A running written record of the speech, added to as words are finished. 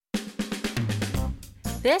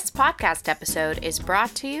This podcast episode is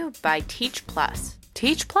brought to you by Teach Plus.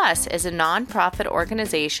 Teach Plus is a nonprofit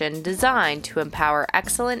organization designed to empower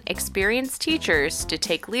excellent, experienced teachers to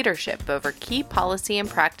take leadership over key policy and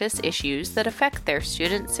practice issues that affect their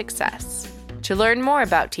students' success. To learn more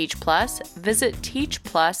about Teach Plus, visit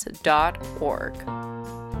teachplus.org.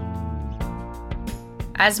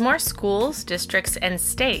 As more schools, districts, and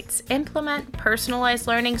states implement personalized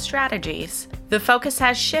learning strategies, the focus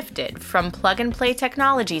has shifted from plug-and-play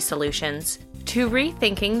technology solutions to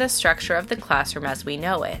rethinking the structure of the classroom as we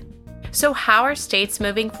know it. So how are states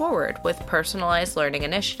moving forward with personalized learning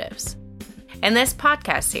initiatives? In this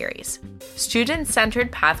podcast series,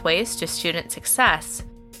 Student-Centered Pathways to Student Success,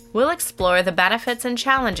 we'll explore the benefits and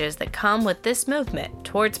challenges that come with this movement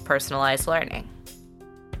towards personalized learning.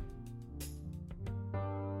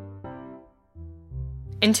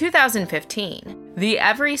 In 2015, the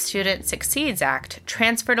Every Student Succeeds Act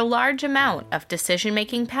transferred a large amount of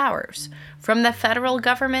decision-making powers from the federal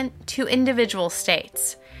government to individual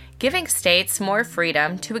states, giving states more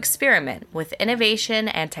freedom to experiment with innovation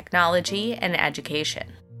and technology in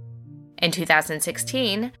education. In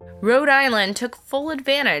 2016, Rhode Island took full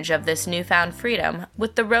advantage of this newfound freedom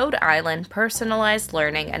with the Rhode Island Personalized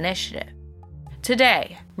Learning Initiative.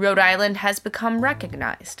 Today, Rhode Island has become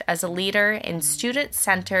recognized as a leader in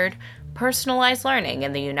student-centered, personalized learning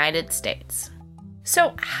in the United States.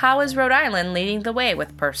 So, how is Rhode Island leading the way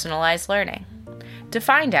with personalized learning? To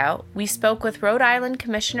find out, we spoke with Rhode Island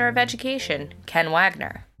Commissioner of Education, Ken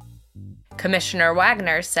Wagner. Commissioner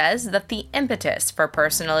Wagner says that the impetus for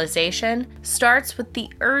personalization starts with the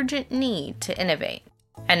urgent need to innovate.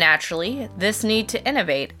 And naturally, this need to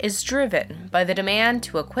innovate is driven by the demand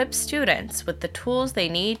to equip students with the tools they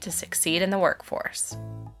need to succeed in the workforce.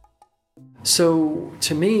 So,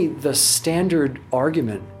 to me, the standard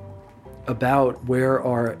argument about where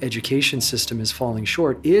our education system is falling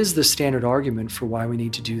short is the standard argument for why we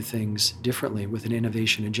need to do things differently with an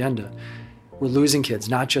innovation agenda. We're losing kids,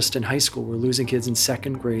 not just in high school. We're losing kids in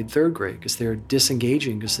second grade, third grade, because they're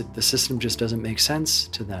disengaging, because the system just doesn't make sense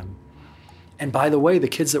to them. And by the way, the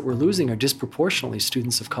kids that we're losing are disproportionately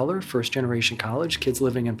students of color, first-generation college, kids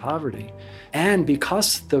living in poverty. And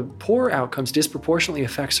because the poor outcomes disproportionately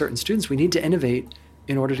affect certain students, we need to innovate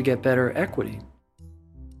in order to get better equity.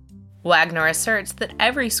 Wagner asserts that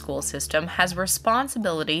every school system has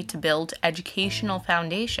responsibility to build educational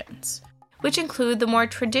foundations, which include the more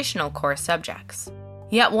traditional core subjects.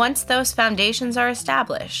 Yet once those foundations are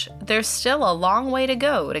established, there's still a long way to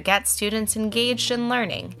go to get students engaged in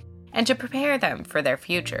learning and to prepare them for their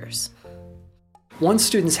futures. Once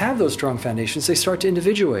students have those strong foundations, they start to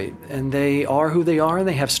individuate, and they are who they are, and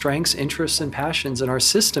they have strengths, interests, and passions, and our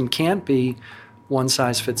system can't be one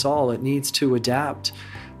size fits all. It needs to adapt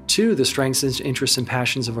to the strengths, interests, and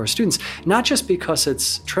passions of our students, not just because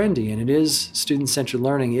it's trendy, and it is student-centered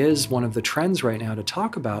learning is one of the trends right now to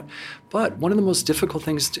talk about, but one of the most difficult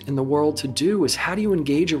things in the world to do is how do you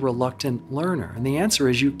engage a reluctant learner? And the answer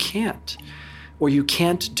is you can't. Or you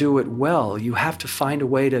can't do it well. You have to find a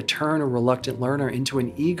way to turn a reluctant learner into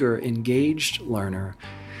an eager, engaged learner.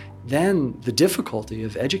 Then the difficulty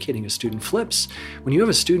of educating a student flips. When you have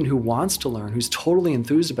a student who wants to learn, who's totally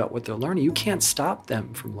enthused about what they're learning, you can't stop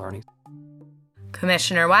them from learning.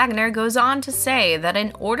 Commissioner Wagner goes on to say that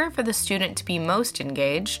in order for the student to be most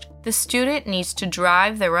engaged, the student needs to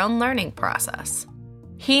drive their own learning process.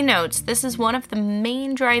 He notes this is one of the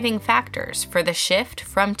main driving factors for the shift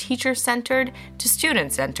from teacher-centered to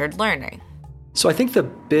student-centered learning. So I think the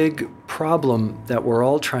big problem that we're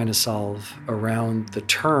all trying to solve around the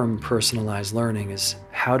term personalized learning is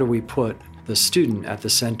how do we put the student at the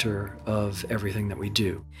center of everything that we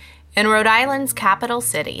do? In Rhode Island's capital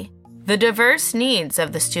city, the diverse needs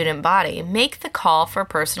of the student body make the call for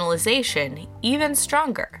personalization even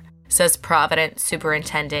stronger, says Providence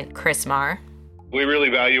Superintendent Chris Marr. We really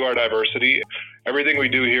value our diversity. Everything we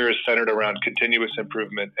do here is centered around continuous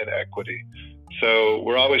improvement and equity. So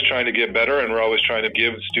we're always trying to get better, and we're always trying to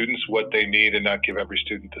give students what they need and not give every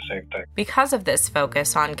student the same thing. Because of this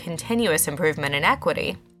focus on continuous improvement and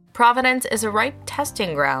equity, Providence is a ripe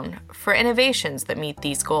testing ground for innovations that meet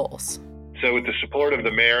these goals. So with the support of the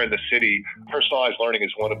mayor and the city, personalized learning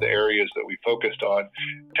is one of the areas that we focused on.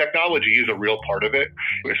 Technology is a real part of it,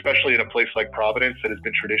 especially in a place like Providence that has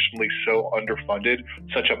been traditionally so underfunded,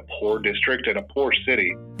 such a poor district and a poor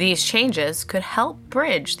city. These changes could help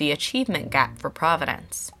bridge the achievement gap for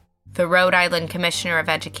Providence. The Rhode Island Commissioner of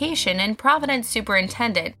Education and Providence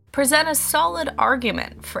Superintendent present a solid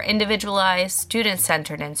argument for individualized,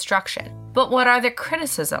 student-centered instruction. But what are the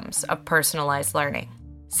criticisms of personalized learning?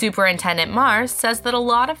 Superintendent Marr says that a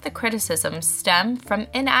lot of the criticisms stem from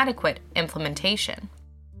inadequate implementation.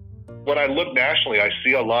 When I look nationally, I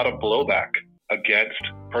see a lot of blowback against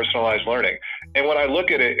personalized learning. And when I look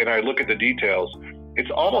at it and I look at the details, it's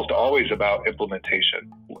almost always about implementation.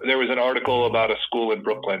 There was an article about a school in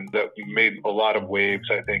Brooklyn that made a lot of waves,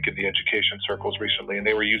 I think, in the education circles recently, and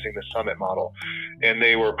they were using the Summit model. And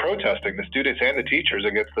they were protesting, the students and the teachers,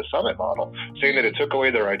 against the Summit model, saying that it took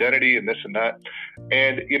away their identity and this and that.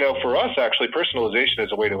 And, for us, actually, personalization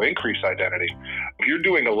is a way to increase identity. If you're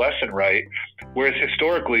doing a lesson right, whereas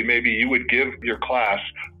historically, maybe you would give your class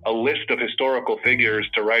a list of historical figures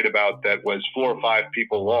to write about that was 4 or 5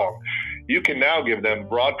 people long, you can now give them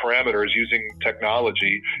broad parameters using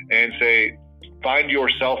technology and say, find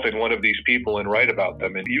yourself in one of these people and write about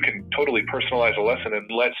them. And you can totally personalize a lesson and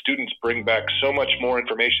let students bring back so much more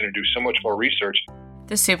information and do so much more research.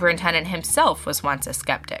 The superintendent himself was once a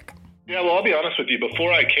skeptic. Yeah, well, I'll be honest with you.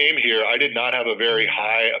 Before I came here, I did not have a very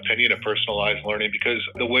high opinion of personalized learning because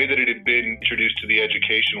the way that it had been introduced to the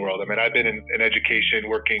education world. I mean, I've been in education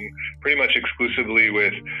working pretty much exclusively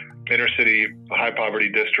with inner city, high poverty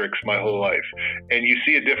districts my whole life. And you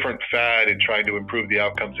see a different fad in trying to improve the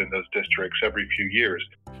outcomes in those districts every few years.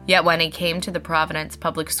 Yet when he came to the Providence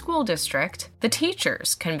Public School District, the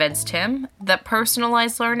teachers convinced him that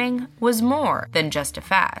personalized learning was more than just a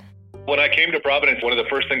fad. When I came to Providence, one of the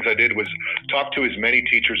first things I did was talk to as many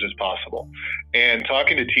teachers as possible. And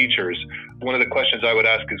talking to teachers, one of the questions I would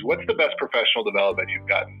ask is, what's the best professional development you've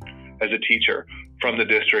gotten as a teacher from the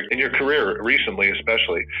district in your career recently,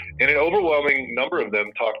 especially? And an overwhelming number of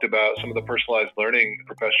them talked about some of the personalized learning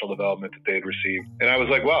professional development that they had received. And I was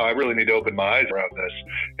like, wow, I really need to open my eyes around this.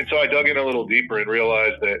 And so I dug in a little deeper and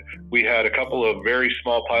realized that we had a couple of very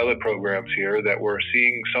small pilot programs here that we're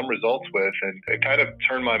seeing some results with, and it kind of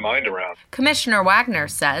turned my mind around. Commissioner Wagner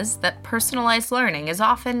says that personalized learning is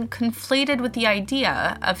often conflated with the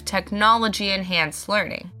idea of technology-enhanced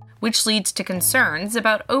learning, which leads to concerns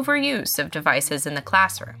about overuse of devices in the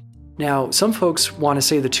classroom. Now, some folks want to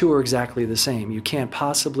say the two are exactly the same. You can't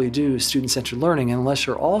possibly do student-centered learning unless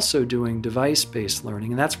you're also doing device-based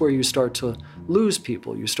learning, and that's where you start to lose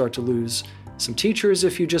people. You start to lose some teachers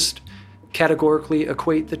if you just categorically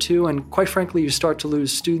equate the two, and quite frankly, you start to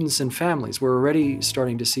lose students and families. We're already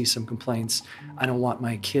starting to see some complaints. I don't want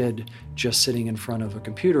my kid just sitting in front of a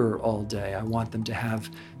computer all day. I want them to have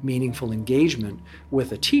meaningful engagement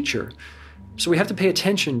with a teacher. So we have to pay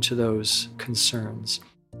attention to those concerns.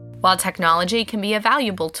 While technology can be a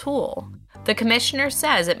valuable tool, the commissioner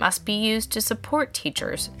says it must be used to support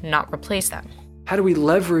teachers, not replace them. How do we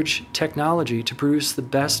leverage technology to produce the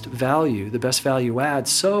best value add,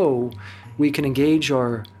 so we can engage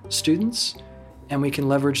our students and we can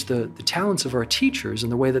leverage the talents of our teachers in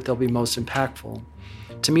the way that they'll be most impactful?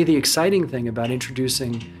 To me, the exciting thing about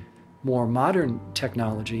introducing more modern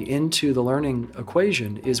technology into the learning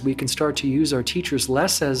equation is we can start to use our teachers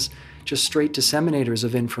less as just straight disseminators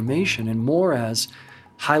of information and more as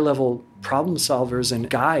high-level problem solvers and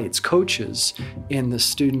guides, coaches in the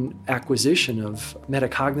student acquisition of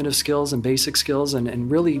metacognitive skills and basic skills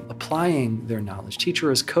and really applying their knowledge. Teacher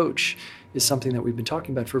as coach is something that we've been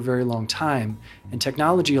talking about for a very long time, and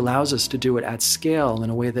technology allows us to do it at scale in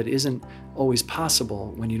a way that isn't always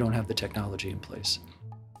possible when you don't have the technology in place.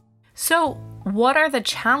 So, what are the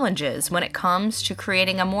challenges when it comes to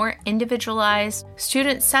creating a more individualized,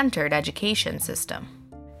 student-centered education system?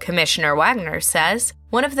 Commissioner Wagner says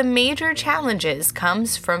one of the major challenges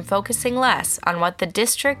comes from focusing less on what the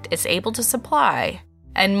district is able to supply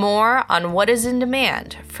and more on what is in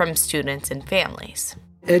demand from students and families.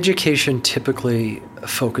 Education typically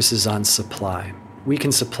focuses on supply. We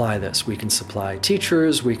can supply this. We can supply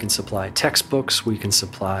teachers, we can supply textbooks, we can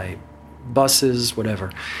supply buses,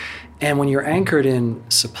 whatever. And when you're anchored in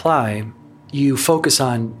supply, you focus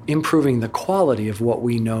on improving the quality of what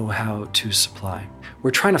we know how to supply. We're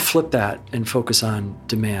trying to flip that and focus on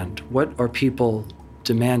demand. What are people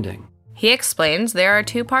demanding? He explains there are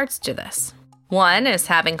 2 parts to this. One is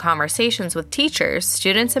having conversations with teachers,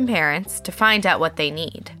 students, and parents to find out what they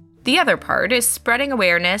need. The other part is spreading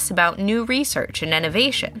awareness about new research and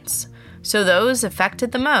innovations, so those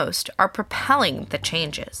affected the most are propelling the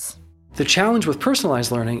changes. The challenge with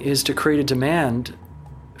personalized learning is to create a demand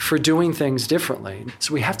for doing things differently.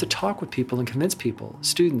 So we have to talk with people and convince people,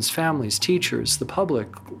 students, families, teachers, the public,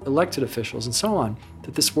 elected officials, and so on,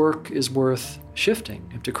 that this work is worth shifting.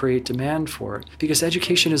 You have to create demand for it. Because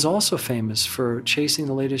education is also famous for chasing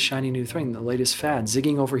the latest shiny new thing, the latest fad,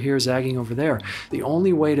 zigging over here, zagging over there. The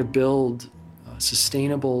only way to build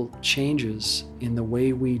sustainable changes in the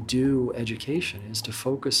way we do education is to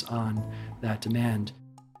focus on that demand.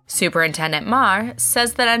 Superintendent Marr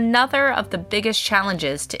says that another of the biggest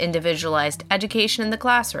challenges to individualized education in the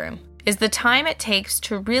classroom is the time it takes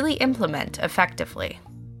to really implement effectively.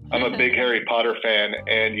 I'm a big Harry Potter fan,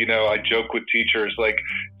 and, I joke with teachers, like,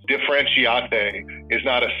 differentiate is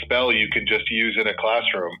not a spell you can just use in a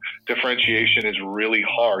classroom. Differentiation is really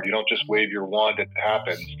hard. You don't just wave your wand, it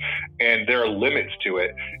happens. And there are limits to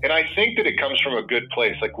it. And I think that it comes from a good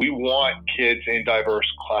place. Like, we want kids in diverse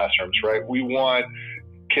classrooms, right? We want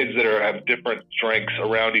kids that have different strengths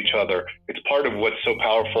around each other. It's part of what's so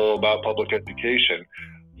powerful about public education.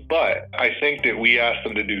 But I think that we ask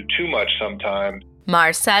them to do too much sometimes.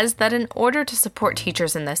 Mars says that in order to support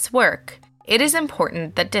teachers in this work, it is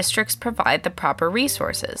important that districts provide the proper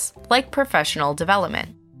resources, like professional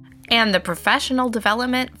development. And the professional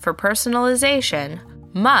development for personalization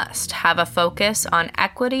must have a focus on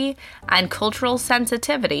equity and cultural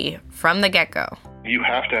sensitivity from the get-go. You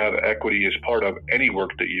have to have equity as part of any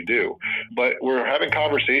work that you do. But we're having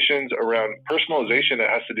conversations around personalization that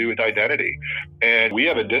has to do with identity. And we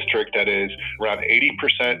have a district that is around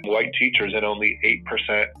 80% white teachers and only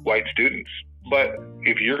 8% white students. But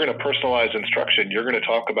if you're going to personalize instruction, you're going to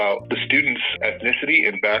talk about the student's ethnicity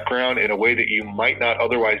and background in a way that you might not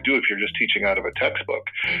otherwise do if you're just teaching out of a textbook.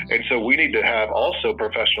 And so we need to have also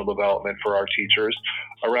professional development for our teachers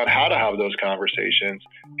around how to have those conversations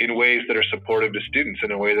in ways that are supportive to students,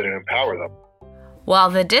 in a way that empower them.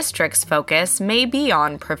 While the district's focus may be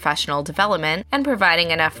on professional development and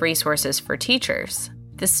providing enough resources for teachers,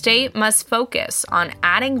 the state must focus on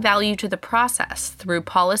adding value to the process through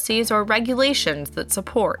policies or regulations that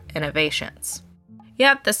support innovations.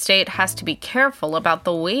 Yet the state has to be careful about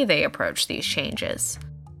the way they approach these changes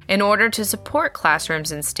in order to support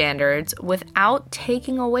classrooms and standards without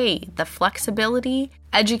taking away the flexibility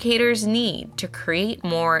educators need to create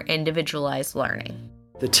more individualized learning.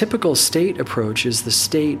 The typical state approach is the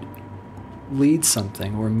state leads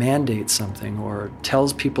something or mandates something or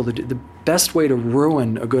tells people to do. The best way to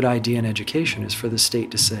ruin a good idea in education is for the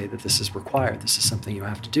state to say that this is required, this is something you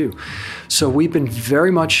have to do. So we've been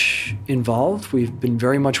very much involved, we've been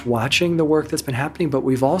very much watching the work that's been happening, but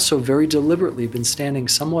we've also very deliberately been standing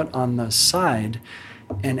somewhat on the side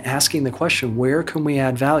and asking the question, where can we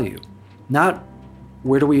add value? Not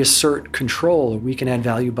where do we assert control? We can add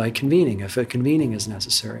value by convening, if a convening is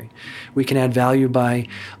necessary. We can add value by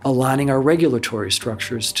aligning our regulatory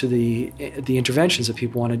structures to the interventions that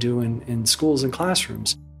people want to do in schools and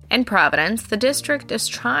classrooms. In Providence, the district is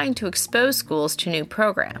trying to expose schools to new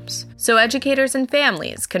programs, so educators and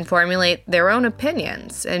families can formulate their own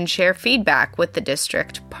opinions and share feedback with the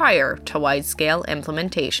district prior to wide-scale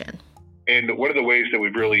implementation. And one of the ways that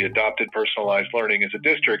we've really adopted personalized learning as a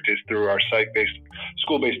district is through our site-based,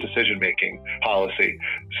 school-based decision-making policy.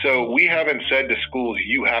 So we haven't said to schools,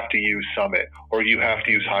 you have to use Summit or you have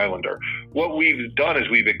to use Highlander. What we've done is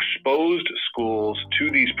we've exposed schools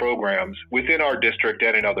to these programs within our district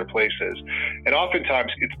and in other places. And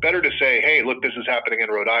oftentimes it's better to say, hey, look, this is happening in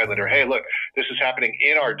Rhode Island, or hey, look, this is happening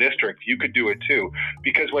in our district. You could do it too.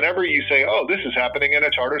 Because whenever you say, oh, this is happening in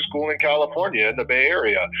a charter school in California, in the Bay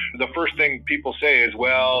Area, the first thing people say is,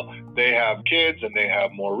 well, they have kids and they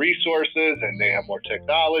have more resources and they have more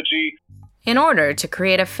technology. In order to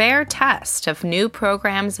create a fair test of new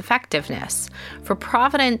programs' effectiveness for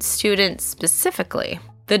Providence students specifically,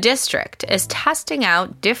 the district is testing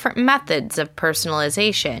out different methods of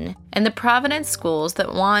personalization in the Providence schools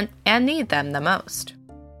that want and need them the most.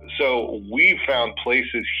 So we've found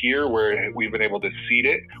places here where we've been able to seed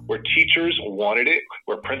it, where teachers wanted it,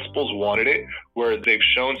 where principals wanted it, where they've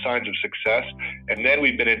shown signs of success. And then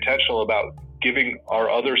we've been intentional about giving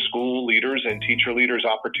our other school leaders and teacher leaders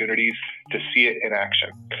opportunities to see it in action.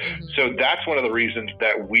 So that's one of the reasons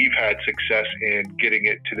that we've had success in getting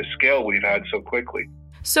it to the scale we've had so quickly.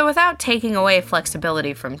 So without taking away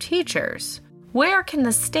flexibility from teachers, where can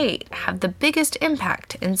the state have the biggest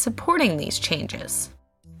impact in supporting these changes?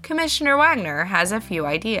 Commissioner Wagner has a few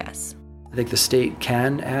ideas. I think the state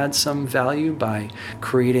can add some value by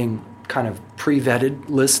creating kind of pre-vetted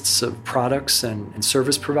lists of products and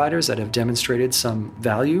service providers that have demonstrated some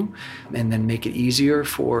value, and then make it easier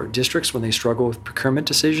for districts when they struggle with procurement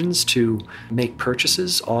decisions to make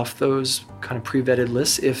purchases off those kind of pre-vetted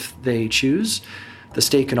lists if they choose. The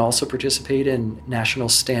state can also participate in national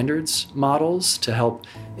standards models to help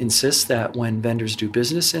insist that when vendors do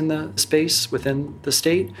business in the space within the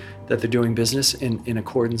state, that they're doing business in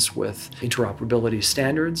accordance with interoperability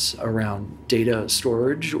standards around data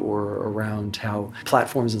storage or around how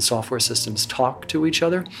platforms and software systems talk to each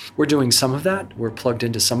other. We're doing some of that. We're plugged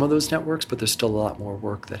into some of those networks, but there's still a lot more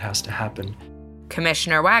work that has to happen.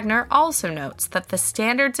 Commissioner Wagner also notes that the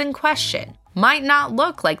standards in question might not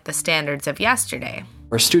look like the standards of yesterday.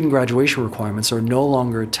 Our student graduation requirements are no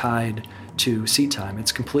longer tied to seat time.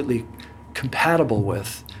 It's completely compatible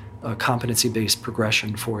with competency-based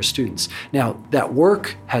progression for students. Now, that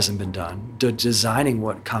work hasn't been done, designing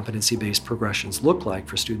what competency-based progressions look like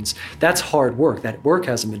for students. That's hard work. That work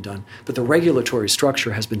hasn't been done, but the regulatory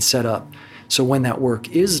structure has been set up. So when that work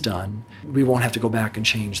is done, we won't have to go back and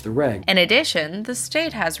change the reg. In addition, the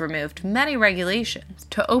state has removed many regulations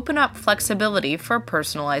to open up flexibility for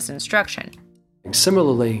personalized instruction.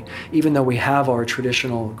 Similarly, even though we have our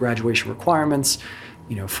traditional graduation requirements,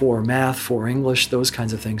 for math, for English, those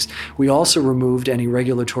kinds of things, we also removed any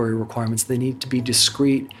regulatory requirements. They need to be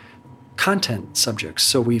discrete content subjects.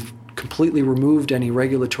 So we've completely removed any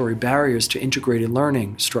regulatory barriers to integrated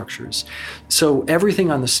learning structures. So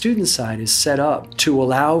everything on the student side is set up to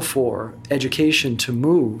allow for education to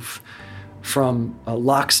move from a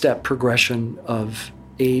lockstep progression of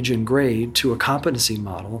age and grade to a competency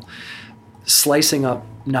model, slicing up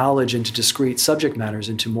knowledge into discrete subject matters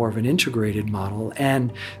into more of an integrated model,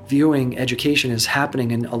 and viewing education as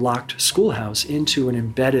happening in a locked schoolhouse into an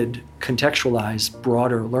embedded, contextualized,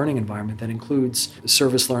 broader learning environment that includes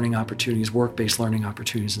service learning opportunities, work-based learning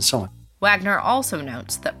opportunities, and so on. Wagner also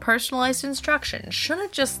notes that personalized instruction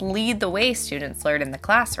shouldn't just lead the way students learn in the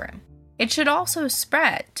classroom. It should also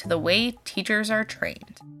spread to the way teachers are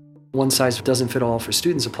trained. One size doesn't fit all for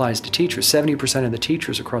students applies to teachers. 70% of the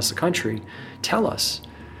teachers across the country tell us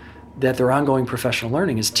that their ongoing professional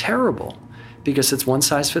learning is terrible because it's one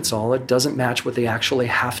size fits all. It doesn't match what they actually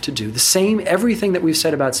have to do. Everything that we've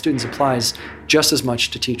said about students applies just as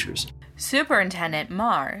much to teachers. Superintendent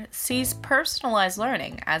Marr sees personalized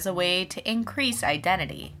learning as a way to increase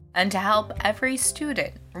identity and to help every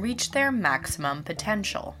student reach their maximum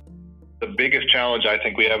potential. The biggest challenge I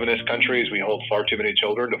think we have in this country is we hold far too many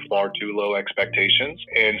children to far too low expectations.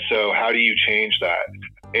 And so how do you change that?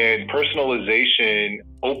 And personalization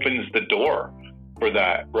opens the door for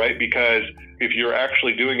that, right? Because if you're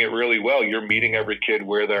actually doing it really well, you're meeting every kid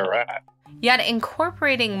where they're at. Yet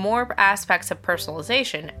incorporating more aspects of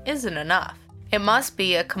personalization isn't enough. It must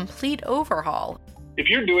be a complete overhaul. If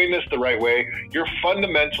you're doing this the right way, you're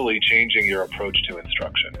fundamentally changing your approach to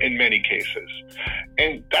instruction in many cases.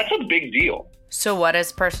 And that's a big deal. So what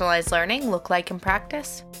does personalized learning look like in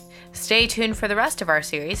practice? Stay tuned for the rest of our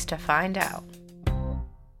series to find out.